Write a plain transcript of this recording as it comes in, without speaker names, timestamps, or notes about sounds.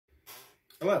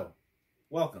Hello,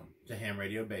 welcome to Ham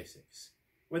Radio Basics.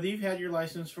 Whether you've had your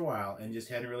license for a while and just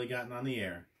hadn't really gotten on the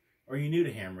air, or you're new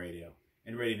to ham radio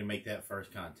and ready to make that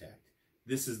first contact,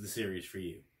 this is the series for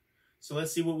you. So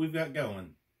let's see what we've got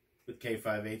going with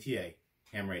K5ATA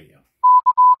Ham Radio.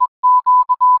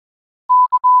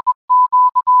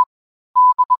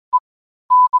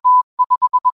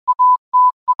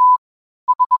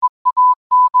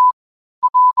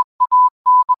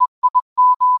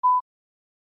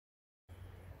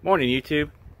 Morning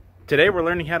YouTube. Today we're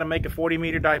learning how to make a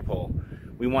 40-meter dipole.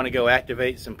 We want to go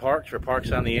activate some parks for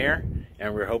Parks on the Air,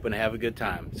 and we're hoping to have a good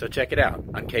time. So check it out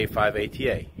on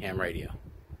K5ATA Ham Radio.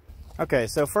 Okay,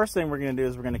 so first thing we're going to do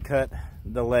is we're going to cut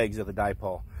the legs of the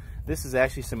dipole. This is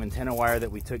actually some antenna wire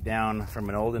that we took down from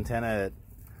an old antenna at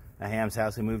a ham's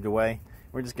house who moved away.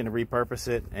 We're just going to repurpose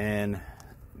it and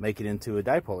make it into a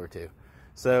dipole or two.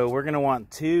 So we're going to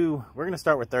want we're going to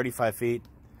start with 35 feet,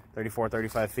 34,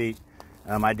 35 feet.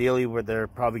 Ideally, they're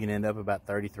probably going to end up about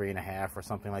 33.5 or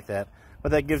something like that. But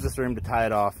that gives us room to tie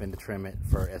it off and to trim it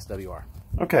for SWR.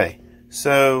 Okay,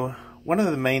 so one of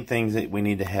the main things that we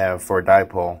need to have for a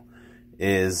dipole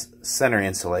is center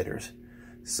insulators.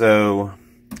 So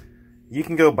you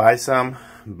can go buy some,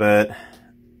 but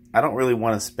I don't really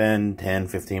want to spend 10,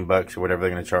 15 bucks or whatever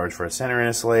they're going to charge for a center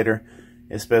insulator,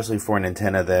 especially for an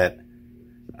antenna that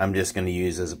I'm just going to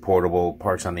use as a portable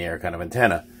Parks on the Air kind of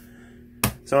antenna.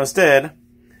 So instead,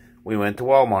 we went to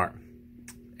Walmart.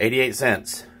 88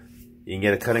 cents. You can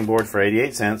get a cutting board for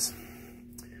 88 cents.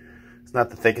 It's not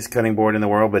the thickest cutting board in the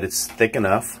world, but it's thick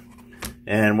enough.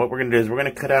 And what we're going to do is we're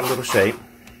going to cut out a little shape.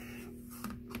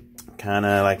 Kind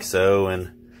of like so.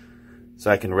 And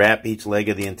so I can wrap each leg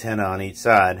of the antenna on each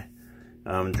side.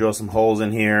 Drill some holes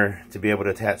in here to be able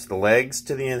to attach the legs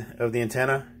to the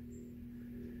antenna.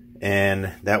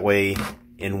 And that way,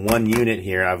 in one unit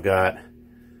here, I've got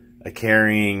a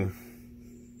carrying,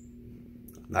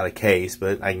 not a case,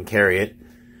 but I can carry it,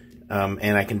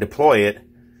 and I can deploy it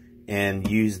and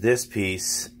use this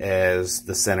piece as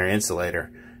the center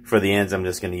insulator. For the ends, I'm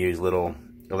just going to use little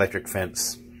electric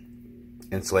fence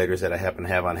insulators that I happen to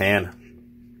have on hand.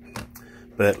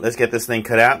 But let's get this thing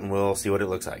cut out and we'll see what it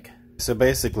looks like. So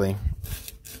basically,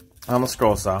 on the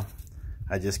scroll saw,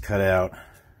 I just cut out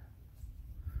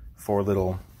 4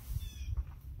 little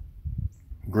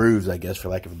grooves, I guess, for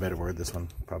lack of a better word. This one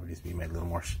probably needs to be made a little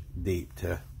more deep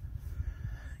to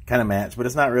kind of match, but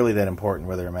it's not really that important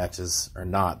whether it matches or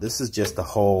not. This is just to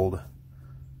hold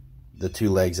the 2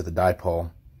 legs of the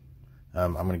dipole.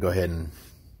 I'm going to go ahead and,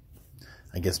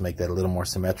 I guess, make that a little more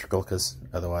symmetrical, because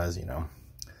otherwise, you know,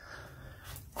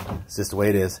 it's just the way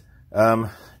it is.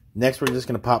 Next, we're just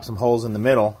going to pop some holes in the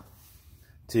middle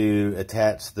to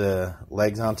attach the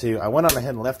legs onto. I went on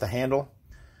ahead and left the handle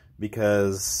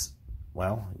because,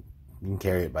 well, you can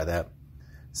carry it by that.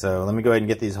 So let me go ahead and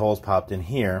get these holes popped in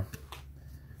here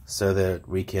so that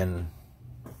we can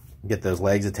get those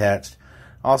legs attached.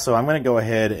 Also, I'm going to go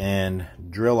ahead and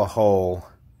drill a hole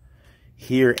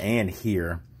here and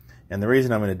here. And the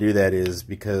reason I'm going to do that is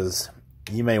because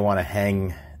you may want to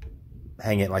hang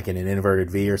it like in an inverted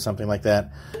V or something like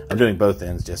that. I'm doing both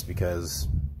ends just because,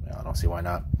 well, I don't see why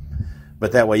not.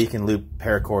 But that way you can loop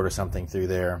paracord or something through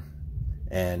there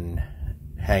and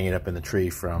hang it up in the tree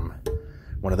from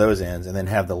one of those ends, and then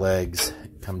have the legs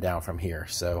come down from here.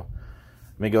 So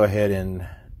let me go ahead and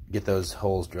get those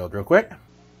holes drilled real quick.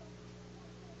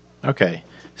 Okay,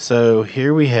 so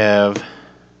here we have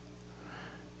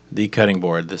the cutting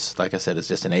board. This, like I said, is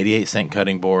just an 88-cent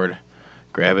cutting board.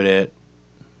 Grab it at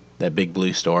that Big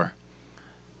Blue store.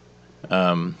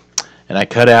 And I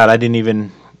cut out, I didn't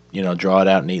even, you know, draw it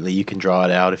out neatly. You can draw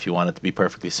it out if you want it to be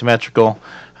perfectly symmetrical.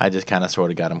 I just kind of sort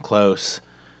of got them close.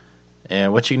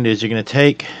 And what you can do is you're going to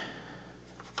take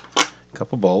a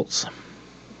couple bolts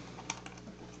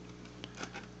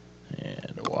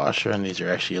and a washer, and these are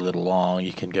actually a little long.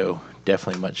 You can go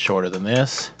definitely much shorter than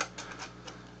this.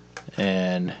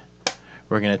 And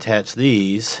we're going to attach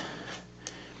these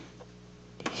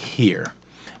here.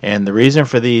 And the reason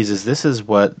for these is this is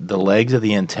what the legs of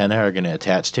the antenna are going to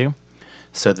attach to,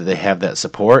 so that they have that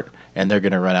support, and they're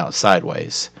going to run out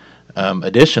sideways.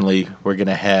 Additionally, we're going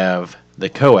to have the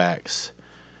coax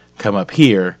come up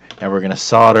here, and we're going to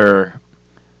solder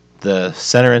the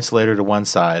center insulator to one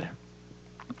side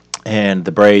and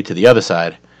the braid to the other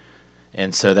side,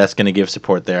 and so that's going to give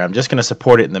support there. I'm just going to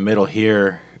support it in the middle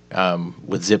here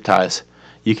with zip ties.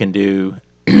 You can do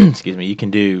excuse me, you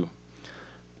can do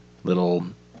little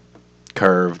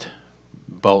curved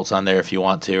bolts on there if you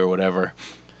want to, or whatever,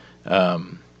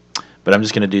 but I'm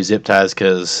just going to do zip ties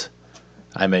because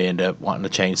I may end up wanting to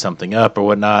change something up or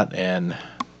whatnot, and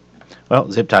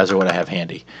well, zip ties are what I have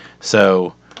handy.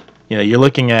 So you know, you're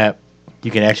looking at,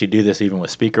 you can actually do this even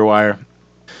with speaker wire.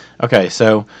 Okay,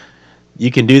 so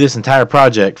you can do this entire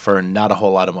project for not a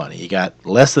whole lot of money. You got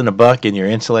less than $1 in your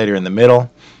insulator in the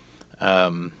middle,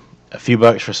 a few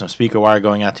bucks for some speaker wire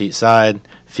going out to each side,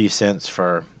 a few cents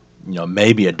for, you know,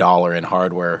 maybe $1 in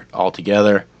hardware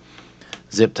altogether.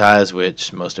 Zip ties,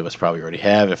 which most of us probably already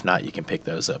have. If not, you can pick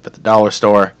those up at the dollar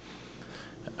store.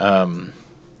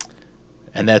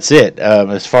 And that's it.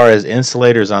 As far as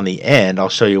insulators on the end, I'll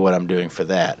show you what I'm doing for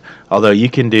that. Although you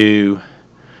can do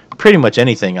pretty much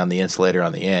anything on the insulator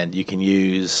on the end. You can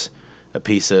use a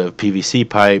piece of PVC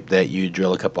pipe that you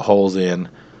drill a couple holes in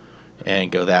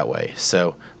and go that way.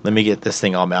 So let me get this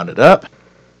thing all mounted up.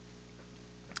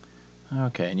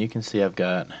 Okay, and you can see I've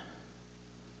got,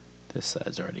 this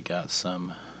side's already got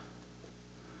some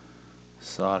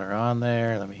solder on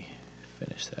there. Let me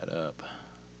finish that up.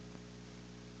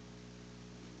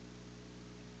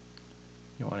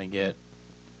 You want to get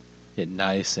it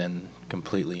nice and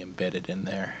completely embedded in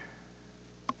there.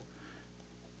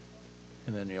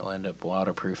 And then you'll end up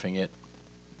waterproofing it.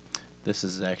 This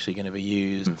is actually going to be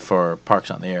used for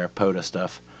Parks on the Air, POTA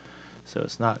stuff. So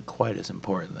it's not quite as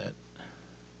important that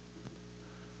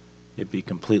it be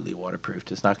completely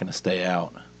waterproofed. It's not going to stay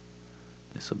out.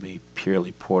 This will be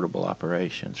purely portable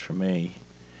operations for me.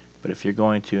 But if you're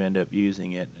going to end up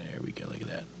using it, there we go, look at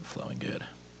that, flowing good.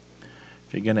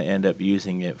 If you're going to end up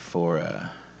using it for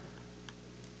a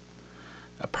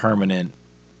permanent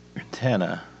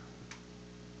antenna,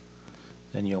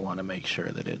 then you'll want to make sure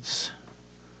that it's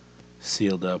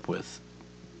sealed up with,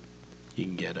 you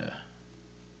can get a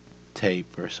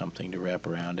tape or something to wrap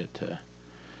around it to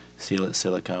seal it,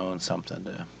 silicone, something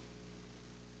to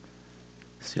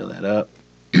seal that up.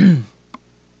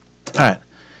 Alright,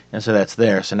 and so that's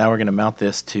there. So now we're going to mount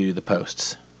this to the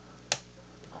posts.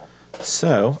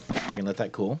 So, I'm going to let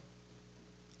that cool.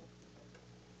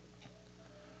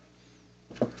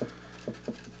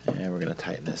 And we're going to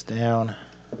tighten this down.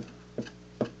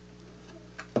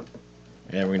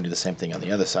 And we're going to do the same thing on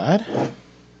the other side. Get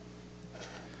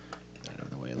it out of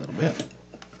the way a little bit.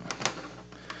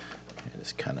 And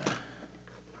just kind of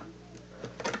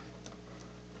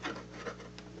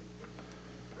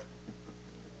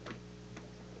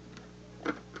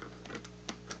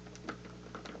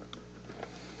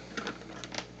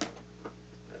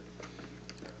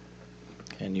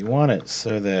and you want it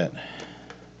so that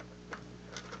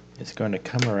it's going to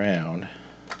come around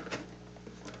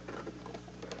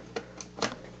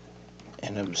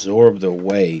and absorb the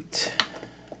weight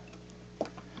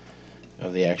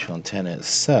of the actual antenna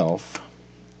itself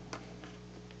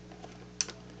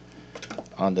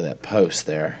onto that post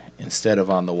there instead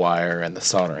of on the wire and the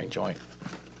soldering joint.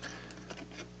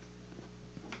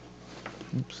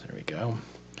 Oops, there we go.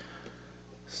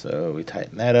 So we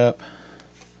tighten that up.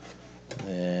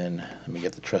 Then let me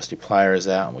get the trusty pliers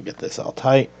out and we'll get this all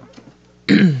tight.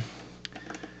 These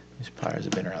pliers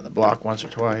have been around the block once or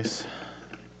twice.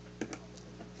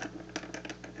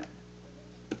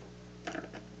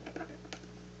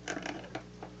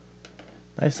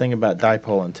 Nice thing about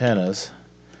dipole antennas,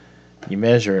 you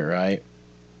measure it right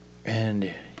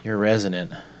and you're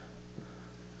resonant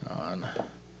on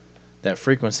that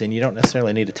frequency and you don't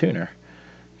necessarily need a tuner.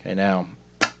 Okay, now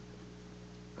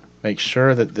make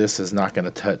sure that this is not going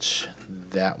to touch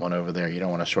that one over there. You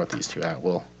don't want to short these two out.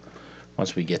 Well,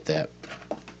 once we get that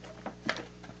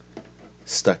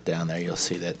stuck down there, you'll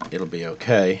see that it'll be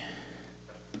okay.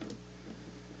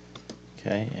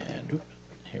 Okay, and oops,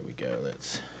 here we go.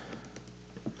 Let's.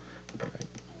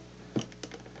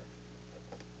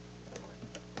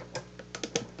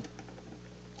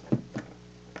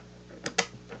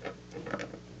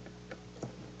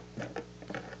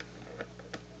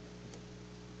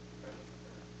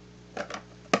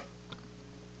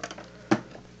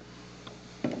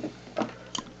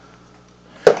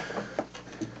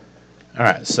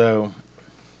 Alright, so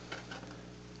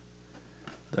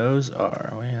those are,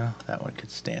 well, that one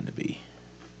could stand to be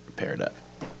paired up.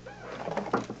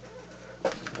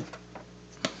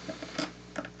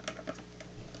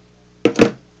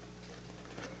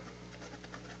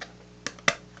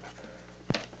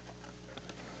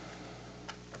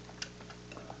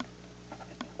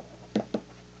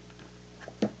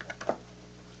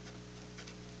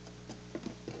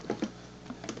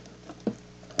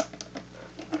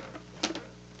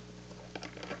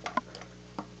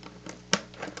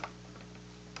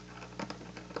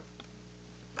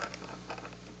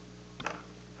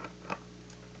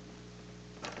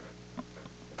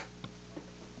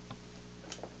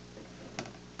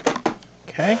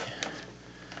 Okay,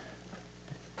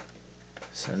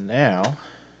 so now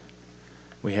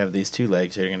we have these two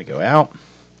legs that are going to go out.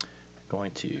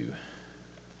 going to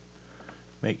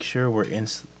make sure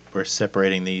we're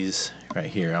separating these right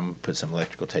here. I'm going to put some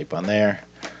electrical tape on there.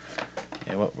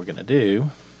 And what we're going to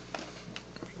do,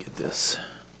 let me get this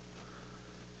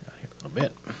out here a little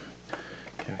bit.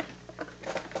 Okay.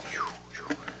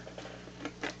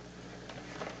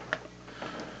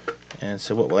 And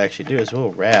so what we'll actually do is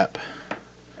we'll wrap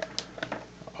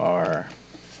our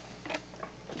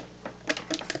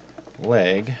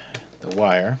leg, the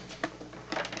wire.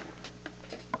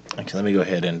 Actually, let me go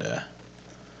ahead and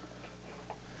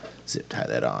zip tie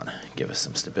that on, give us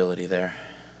some stability there.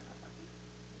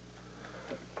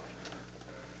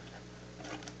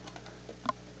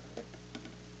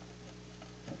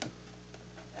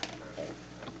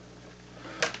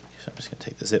 So I'm just going to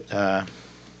take the zip tie,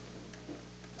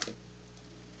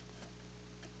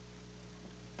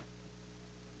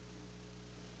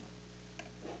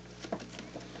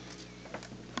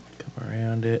 come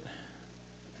around it,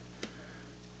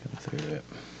 come through it.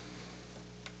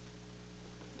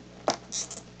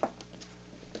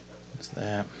 What's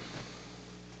that?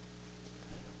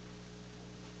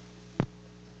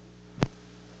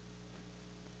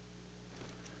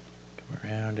 Come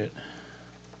around it,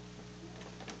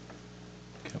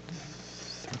 come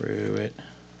through it.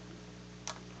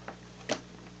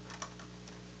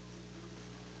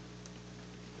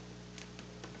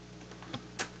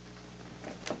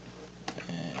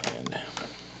 And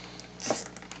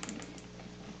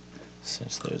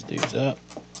cinch those dudes up.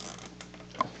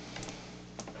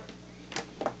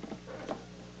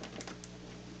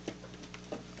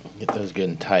 Get those good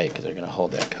and tight because they're going to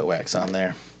hold that coax on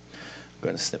there. I'm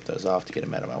going to snip those off to get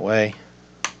them out of my way.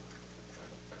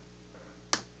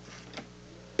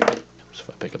 Oops, if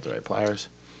I pick up the right pliers.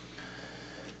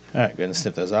 Alright, go ahead and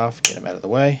snip those off, get them out of the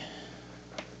way.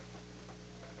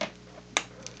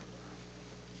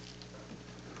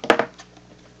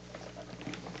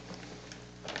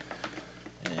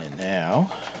 And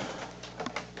now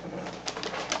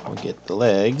we'll get the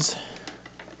legs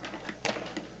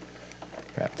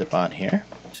wrapped up on here.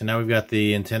 So now we've got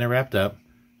the antenna wrapped up.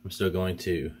 I'm still going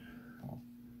to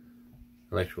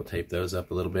electrical tape those up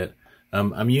a little bit.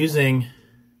 I'm using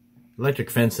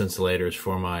electric fence insulators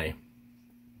for my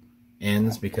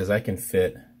ends because I can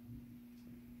fit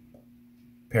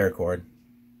paracord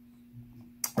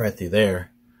right through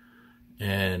there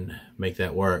and make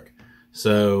that work.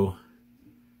 So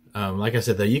like I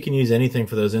said, though, you can use anything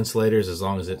for those insulators as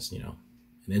long as it's, you know,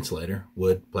 an insulator,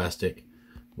 wood, plastic,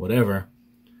 whatever.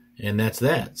 And that's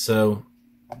that. So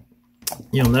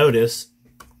you'll notice,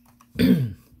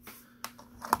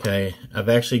 okay, I've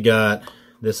actually got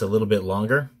this a little bit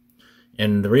longer.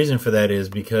 And the reason for that is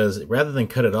because rather than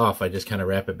cut it off, I just kind of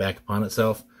wrap it back upon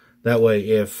itself. That way,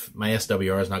 if my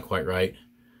SWR is not quite right,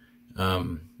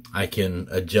 I can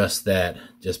adjust that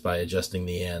just by adjusting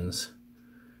the ends.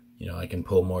 You know, I can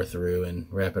pull more through and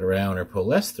wrap it around, or pull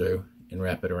less through and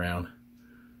wrap it around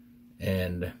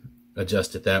and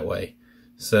adjust it that way.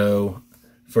 So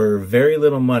for very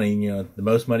little money, you know, the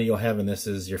most money you'll have in this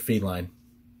is your feed line.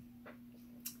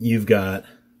 You've got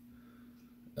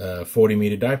a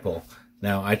 40-meter dipole.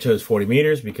 Now, I chose 40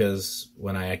 meters because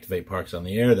when I activate parks on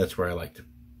the air, that's where I like to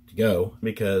go,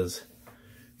 because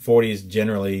 40 is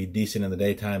generally decent in the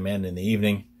daytime and in the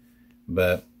evening.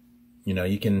 But, you know,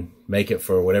 you can make it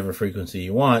for whatever frequency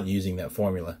you want using that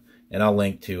formula. And I'll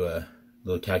link to a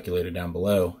little calculator down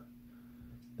below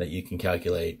that you can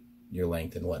calculate your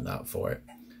length and whatnot for it.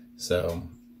 So,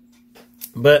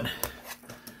 but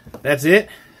that's it.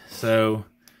 So,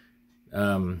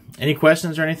 any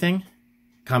questions or anything,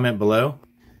 comment below,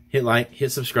 hit like,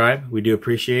 hit subscribe. We do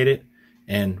appreciate it,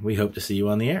 and we hope to see you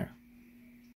on the air.